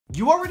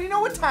You already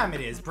know what time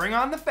it is. Bring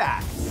on the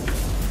facts.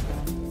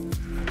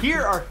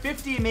 Here are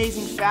 50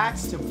 amazing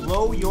facts to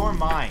blow your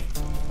mind.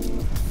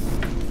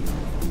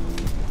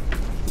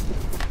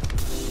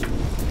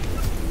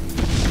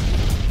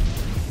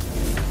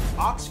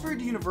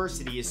 Oxford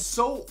University is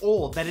so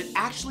old that it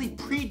actually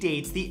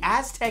predates the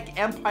Aztec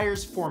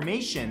Empire's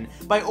formation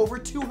by over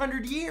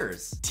 200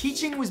 years.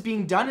 Teaching was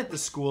being done at the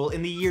school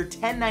in the year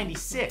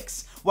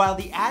 1096, while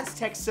the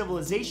Aztec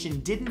civilization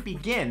didn't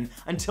begin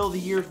until the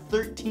year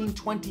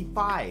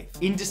 1325.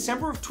 In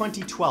December of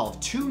 2012,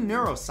 two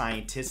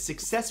neuroscientists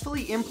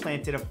successfully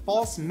implanted a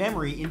false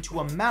memory into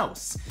a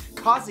mouse,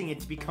 causing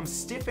it to become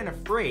stiff and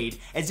afraid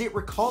as it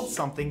recalled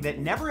something that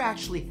never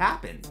actually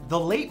happened. The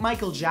late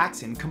Michael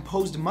Jackson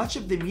composed much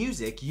of the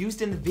music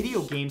used in the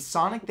video games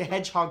Sonic the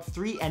Hedgehog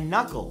 3 and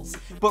Knuckles,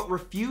 but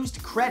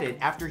refused credit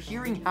after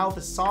hearing how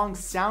the songs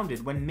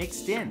sounded when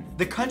mixed in.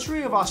 The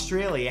country of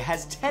Australia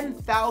has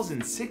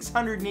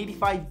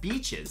 10,685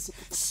 beaches,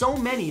 so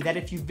many that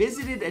if you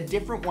visited a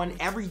different one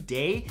every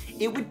day,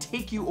 it would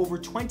take you over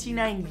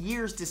 29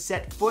 years to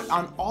set foot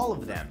on all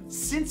of them.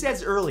 Since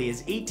as early as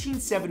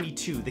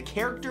 1872, the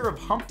character of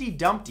Humpty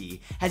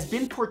Dumpty has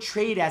been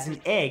portrayed as an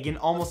egg in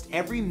almost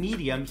every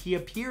medium he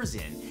appears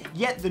in,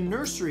 yet the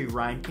nursery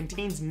rhyme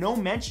contains no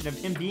mention of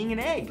him being an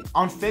egg.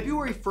 On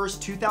February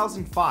 1st,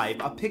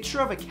 2005, a picture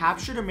of a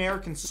captured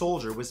American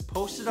soldier was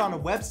posted on a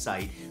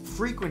website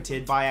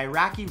frequented by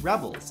Iraqi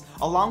rebels,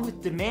 along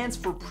with demands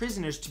for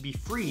prisoners to be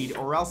freed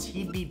or else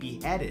he'd be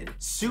beheaded.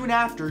 Soon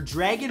after,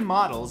 Dragon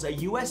Models, a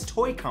US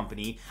toy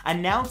company,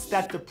 announced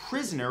that the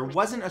prisoner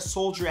wasn't a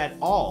soldier at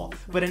all,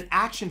 but an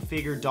action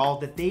figure doll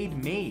that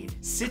they'd made.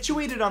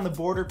 Situated on the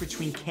border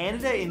between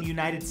Canada and the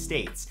United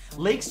States,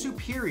 Lake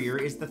Superior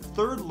is the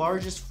third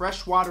largest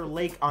freshwater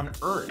lake on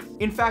Earth.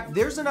 In fact,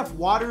 there's enough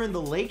water in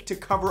the lake to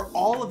cover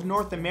all of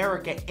North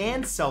America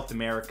and South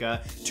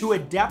America to a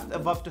depth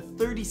of up to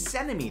 30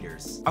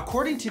 centimeters.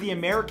 According to the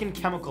American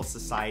Chemical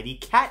Society,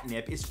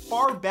 catnip is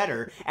far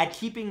better at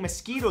keeping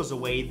mosquitoes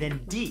away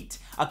than DEET,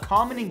 a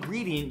common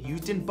ingredient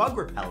used in bug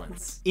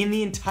repellents. In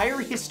the entire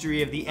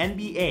history of the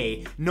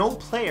NBA, no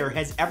player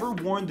has ever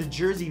worn the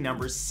jersey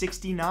number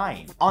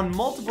 69. On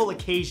multiple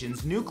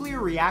occasions, nuclear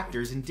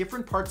reactors in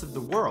different parts of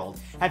the world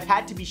have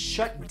had to be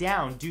shut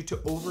down due to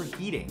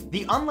overheating.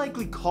 The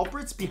unlikely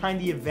culprits behind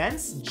the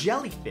events?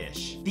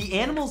 Jellyfish. The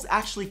animals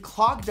actually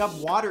clogged up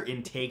water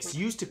intakes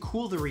used to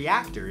cool the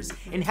reactors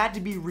and had to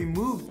be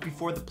removed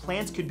before the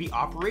plants could be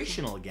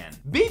operational again.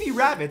 Baby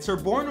rabbits are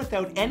born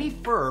without any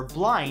fur,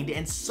 blind,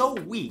 and so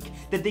weak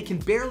that they can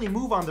barely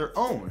move on their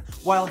own,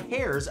 while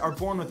hares are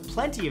born with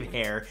plenty of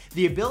hair,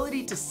 the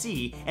ability to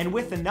see, and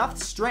with enough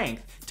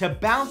strength to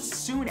bounce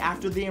soon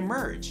after they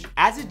emerge.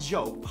 As a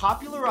joke,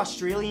 popular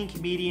Australian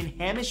comedian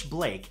Hamish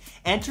Blake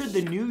entered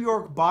the New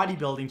York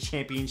Bodybuilding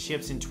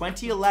Championships in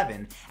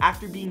 2011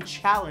 after being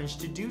challenged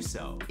to do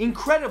so.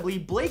 Incredibly,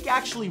 Blake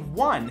actually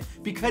won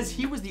because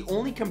he was the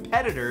only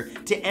competitor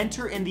to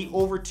enter in the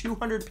over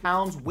 200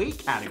 pounds weight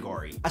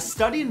category. A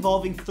study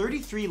involving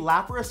 33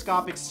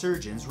 laparoscopic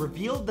surgeons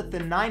revealed that the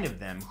 9 of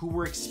them, who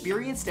were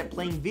experienced at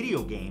playing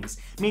video games,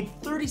 made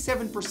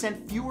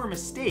 37% fewer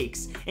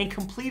mistakes and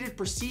completed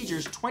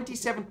procedures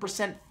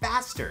 27%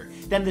 faster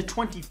than the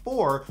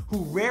 24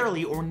 who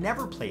rarely or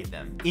never played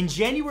them. In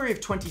January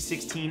of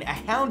 2016, a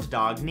hound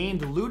dog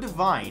named Lou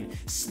Divine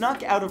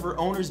snuck out of her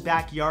owner's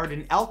backyard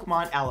in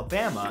Elkmont,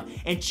 Alabama,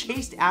 and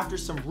chased after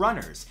some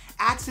runners,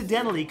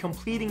 accidentally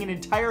completing an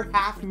entire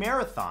half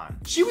marathon.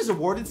 She was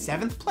awarded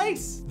 7th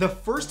place. The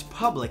first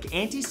public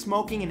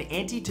anti-smoking and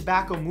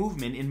anti-tobacco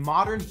movement in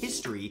modern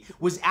history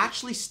was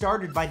actually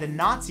started by the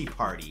Nazi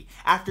Party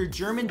after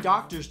German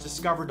doctors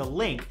discovered a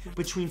link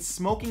between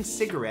smoking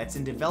cigarettes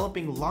and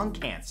developing lung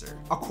cancer.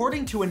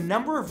 According to a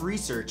number of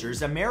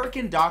researchers,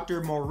 American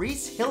doctor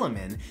Maurice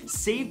Hilleman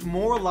saved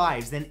more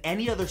lives than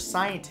any other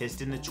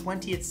scientist in the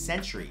 20th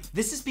century.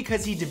 This is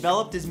because he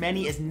developed as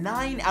many as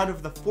 9 out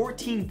of the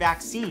 14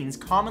 vaccines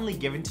commonly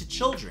given to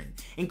children,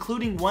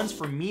 including ones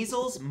for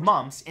measles,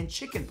 mumps, and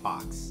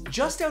chickenpox.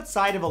 Just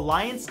outside of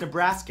Alliance,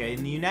 Nebraska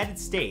in the United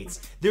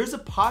States, there's a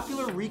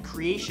popular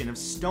recreation of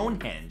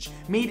Stonehenge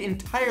made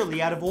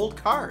entirely out of old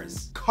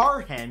cars.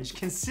 Carhenge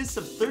consists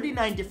of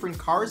 39 different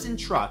cars and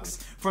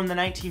trucks from the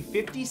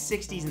 1950s,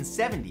 60s,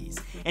 and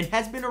 70s, and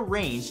has been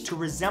arranged to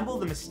resemble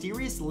the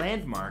mysterious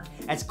landmark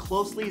as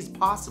closely as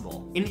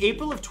possible. In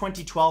April of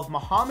 2012,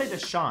 Mohammed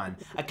Ashan,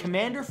 a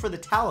commander for the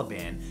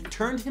Taliban,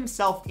 turned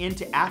himself in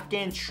to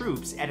Afghan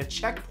troops at a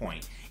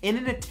checkpoint in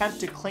an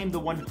attempt to claim the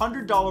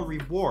 $100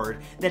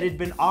 reward that had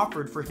been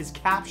offered for his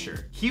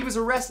capture. He was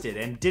arrested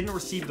and didn't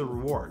receive the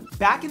reward.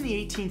 Back in the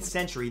 18th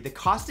century, the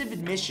cost of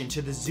admission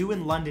to the zoo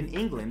in London,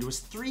 England was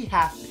 3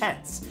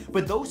 halfpence,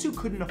 but those who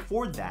couldn't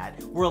afford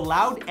that were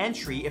allowed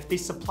entry if they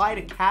supplied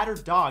a cat or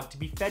dog to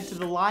be fed to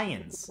the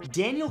lions.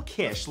 Daniel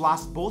Kish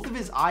lost both of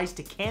his eyes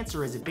to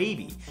cancer as a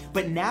baby,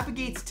 but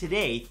navigates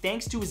today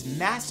thanks to his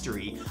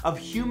mastery of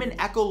human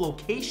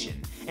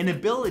echolocation, an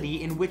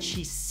ability in which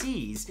he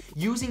sees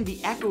using the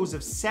echoes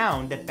of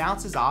sound that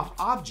bounces off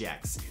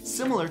objects,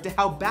 similar to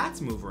how bats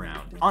move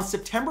around. On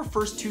September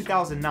 1st,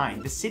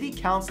 2009, the City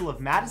Council of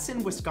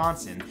Madison,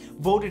 Wisconsin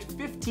voted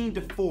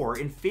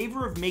 15-4 in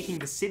favor of making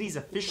the city's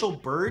official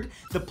bird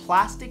the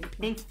plastic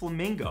pink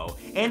flamingo,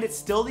 and it's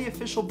still the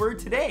official bird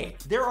today.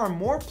 There are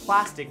more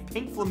plastic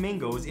pink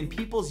flamingos in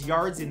people's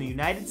yards in the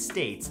United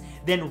States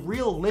than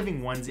real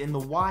living ones in the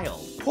wild.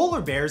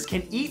 Polar bears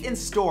can eat and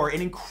store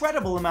an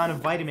incredible amount of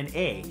vitamin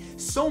A,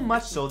 so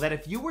much so that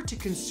if you were to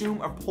consume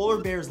a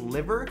polar bear's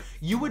liver,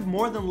 you would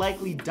more than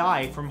likely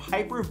die from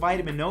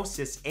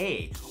hypervitaminosis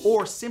A,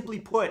 or simply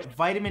put,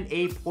 vitamin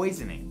A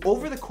poisoning.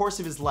 Over the course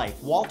of his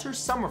life, Walter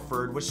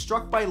Summerford was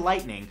struck by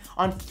lightning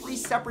on 3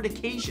 separate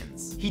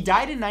occasions. He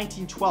died in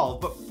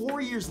 1912, but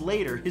 4 years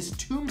later, his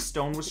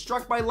tombstone was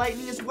struck by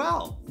lightning as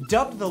well.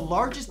 Dubbed the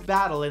largest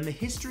battle in the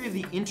history of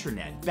the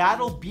internet,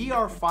 Battle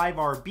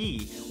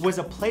BR5RB was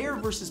a player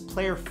versus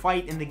player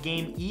fight in the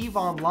game EVE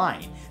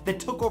Online that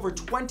took over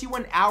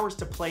 21 hours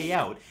to play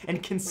out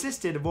and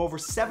consisted of over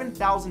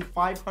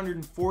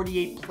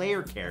 7,548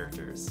 player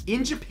characters.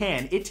 In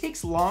Japan, it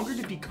takes longer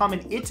to become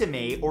an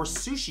itame or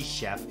sushi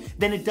chef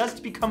than it does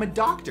to become a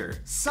doctor.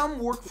 Some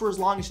work for as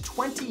long as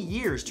 20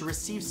 years to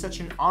receive such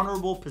an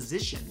honorable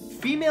position.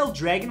 Female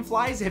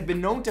dragonflies have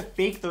been known to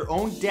fake their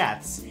own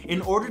deaths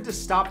in order to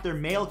stop their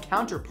male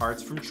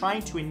counterparts from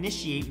trying to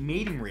initiate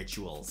mating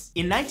rituals.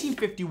 In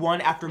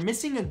 1951, after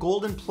missing a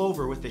golden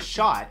plover with a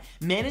shot,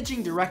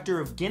 managing director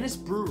of Guinness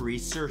Brewery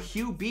Sir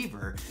Hugh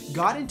Beaver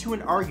got into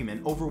an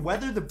argument over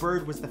whether the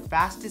bird was the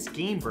fastest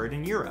game bird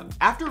in Europe.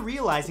 After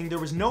realizing there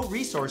was no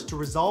resource to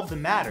resolve the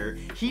matter,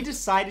 he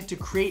decided to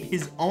create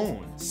his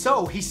own.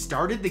 So he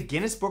started the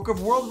Guinness Book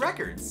of World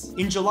Records.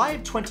 In July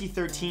of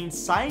 2013,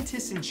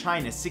 scientists in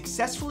China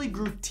successfully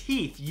grew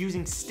teeth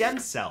using stem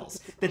cells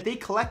that they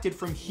collected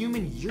from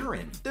human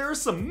urine. There are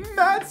some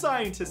mad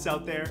scientists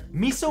out there.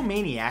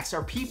 Misomaniacs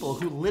are people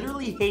who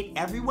literally hate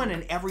everyone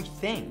and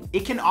everything.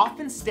 It can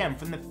often stem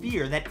from the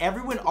fear that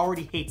everyone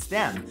already hates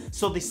them,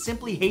 so they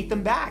simply hate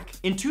them back.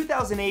 In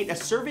 2008, a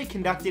survey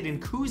conducted in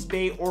Coos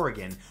Bay,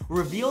 Oregon,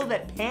 revealed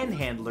that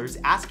panhandlers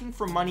asking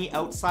for money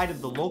outside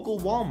of the local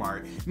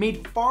Walmart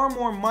made far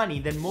more money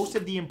than most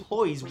of the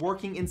employees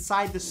working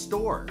inside the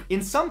store.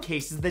 In some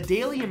cases, the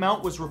daily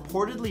amount was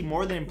reportedly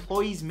more than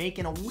employees make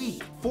in a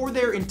week. For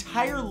their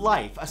entire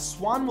life, a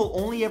swan will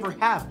only ever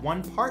have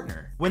one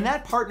partner. When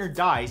that partner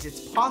dies,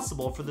 it's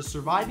possible for the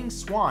surviving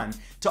swan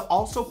to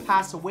also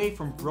pass away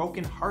from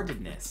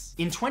brokenheartedness.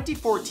 In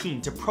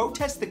 2014, to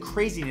protest the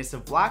craziness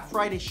of Black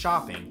Friday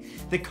shopping,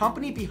 the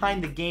company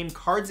behind the game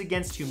Cards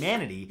Against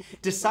Humanity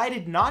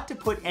decided not to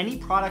put any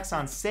products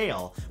on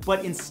sale,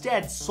 but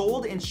instead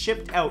sold and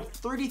shipped out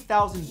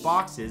 30,000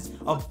 boxes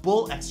of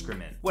bull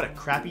excrement. What a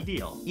crappy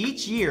deal.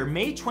 Each year,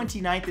 May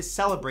 29th is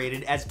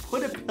celebrated as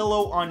Put a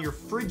Pillow on Your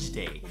Fridge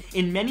Day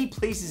in many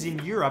places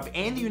in Europe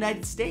and the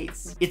United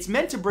States. It's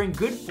meant to bring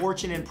good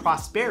fortune and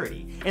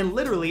prosperity, and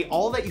literally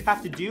all that you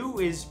have to do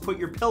is put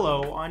your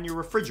pillow on your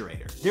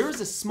refrigerator. There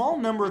is a small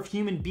number of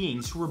human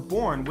beings who were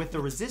born with a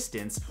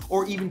resistance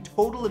or even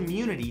total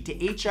immunity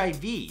to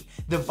HIV,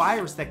 the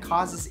virus that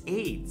causes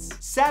AIDS.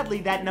 Sadly,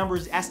 that number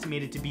is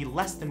estimated to be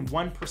less than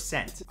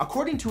 1%.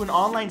 According to an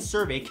online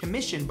survey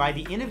commissioned by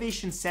the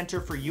Innovation Center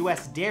for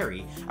U.S.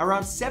 Dairy,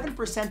 around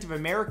 7% of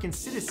American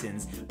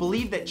citizens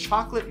believe that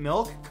chocolate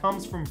milk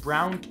comes from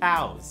brown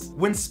cows.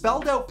 When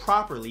spelled out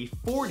properly,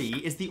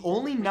 40 is the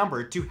only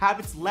number to have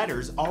its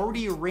letters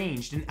already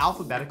arranged in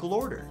alphabetical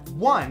order.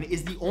 1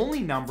 is the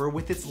only number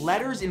with its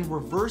letters in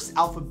reverse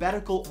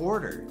alphabetical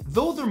order.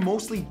 Though they're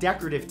mostly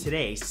decorative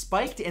today,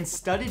 spiked and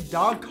studded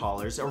dog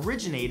collars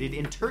originated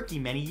in Turkey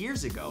many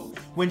years ago,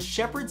 when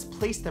shepherds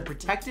placed the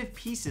protective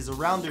pieces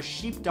around their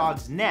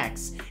sheepdogs'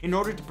 necks in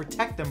order to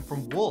protect them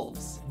from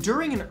wolves.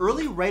 During an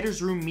early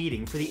writers' room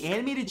meeting for the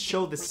animated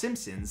show The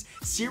Simpsons,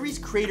 series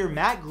creator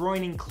Matt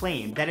Groening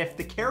claimed that if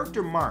the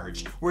character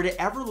Marge were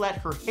to ever let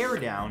her hair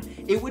down,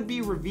 it would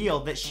be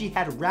revealed that she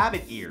had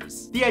rabbit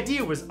ears. The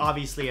idea was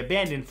obviously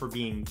abandoned for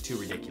being too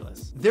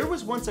ridiculous. There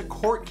was once a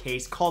court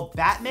case called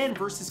Batman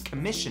vs.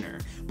 Commissioner,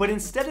 but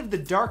instead of the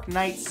Dark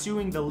Knight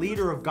suing the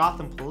leader of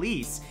Gotham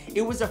Police,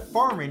 it was a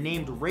farmer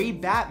named Ray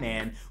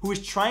Batman who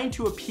was trying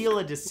to appeal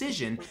a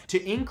decision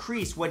to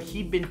increase what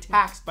he'd been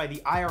taxed by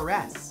the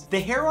IRS. The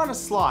hair on a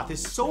sloth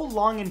is so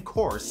long and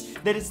coarse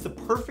that it's the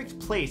perfect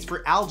place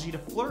for algae to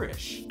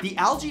flourish. The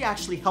algae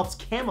actually helps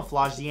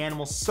camouflage the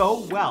animal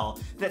so well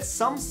that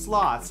some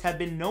sloths have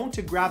been known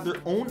to grab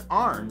their own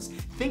arms,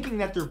 thinking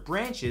that they're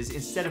branches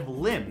instead of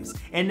limbs,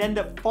 and end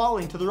up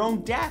falling to their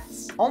own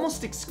deaths.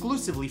 Almost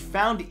exclusively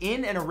found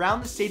in and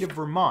around the state of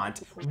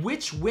Vermont,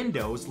 witch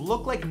windows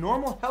look like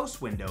normal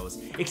house windows,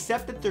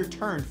 except that they're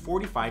turned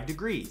 45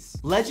 degrees.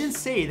 Legends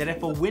say that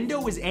if a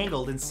window is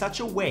angled in such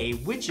a way,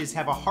 witches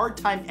have a hard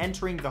time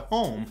entering the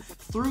home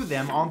through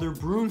them on their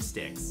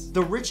broomsticks.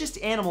 The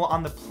richest animal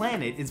on the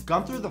planet is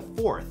Gunther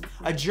IV,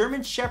 a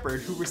German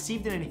shepherd who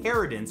received an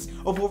inheritance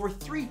of over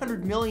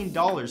 $300 million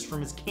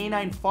from his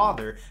canine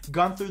father,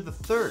 Gunther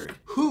III.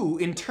 who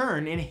in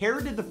turn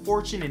inherited the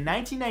fortune in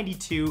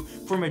 1992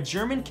 from a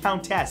German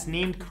countess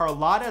named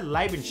Carlotta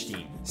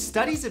Liebenstein.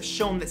 Studies have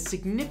shown that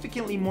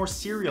significantly more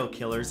serial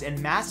killers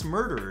and mass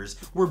murderers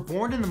were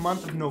born in the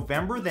month of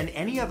November than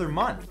any other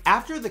month.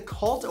 After the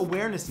Cult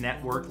Awareness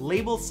Network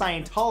labeled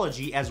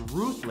Scientology as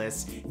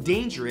ruthless,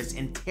 dangerous,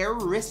 and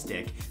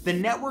terroristic, the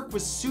network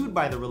was sued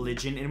by the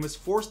religion and was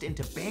forced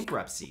into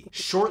bankruptcy.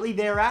 Shortly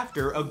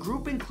thereafter, a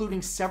group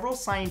including several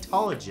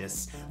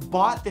Scientologists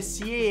bought the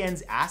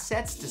CAN's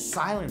assets to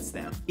silence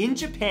them. In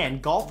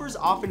Japan, golfers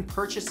often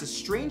purchase a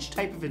strange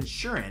type of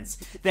insurance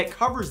that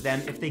covers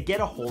them if they get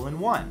a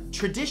hole-in-one.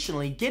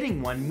 Traditionally,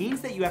 getting one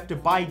means that you have to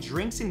buy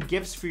drinks and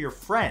gifts for your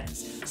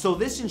friends, so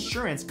this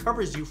insurance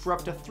covers you for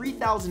up to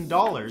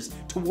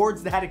 $3,000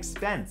 towards that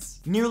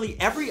expense. Nearly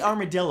every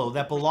armadillo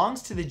that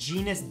belongs to the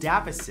genus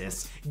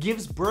Dapacis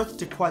gives birth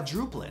to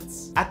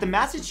quadruplets. At the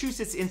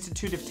Massachusetts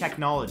Institute of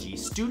Technology,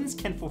 students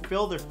can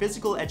fulfill their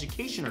physical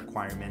education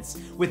requirements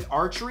with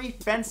archery,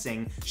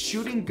 fencing,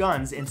 shooting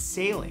guns, and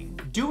sailing.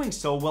 Doing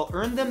so will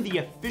earn them the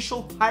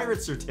official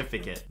pirate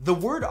certificate. The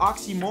word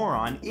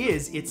oxymoron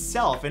is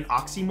itself an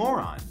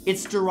oxymoron.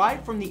 It's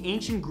derived from the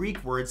ancient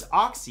Greek words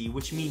oxy,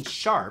 which means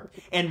sharp,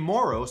 and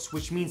moros,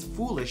 which means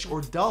foolish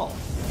or dull.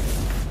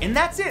 And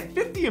that's it,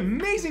 50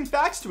 amazing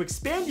facts to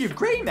expand your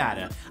gray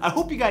matter. I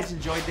hope you guys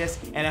enjoyed this,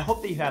 and I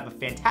hope that you have a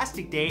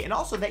fantastic day, and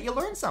also that you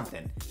learned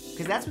something,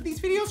 because that's what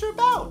these videos are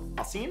about.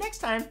 I'll see you next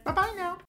time. Bye-bye now.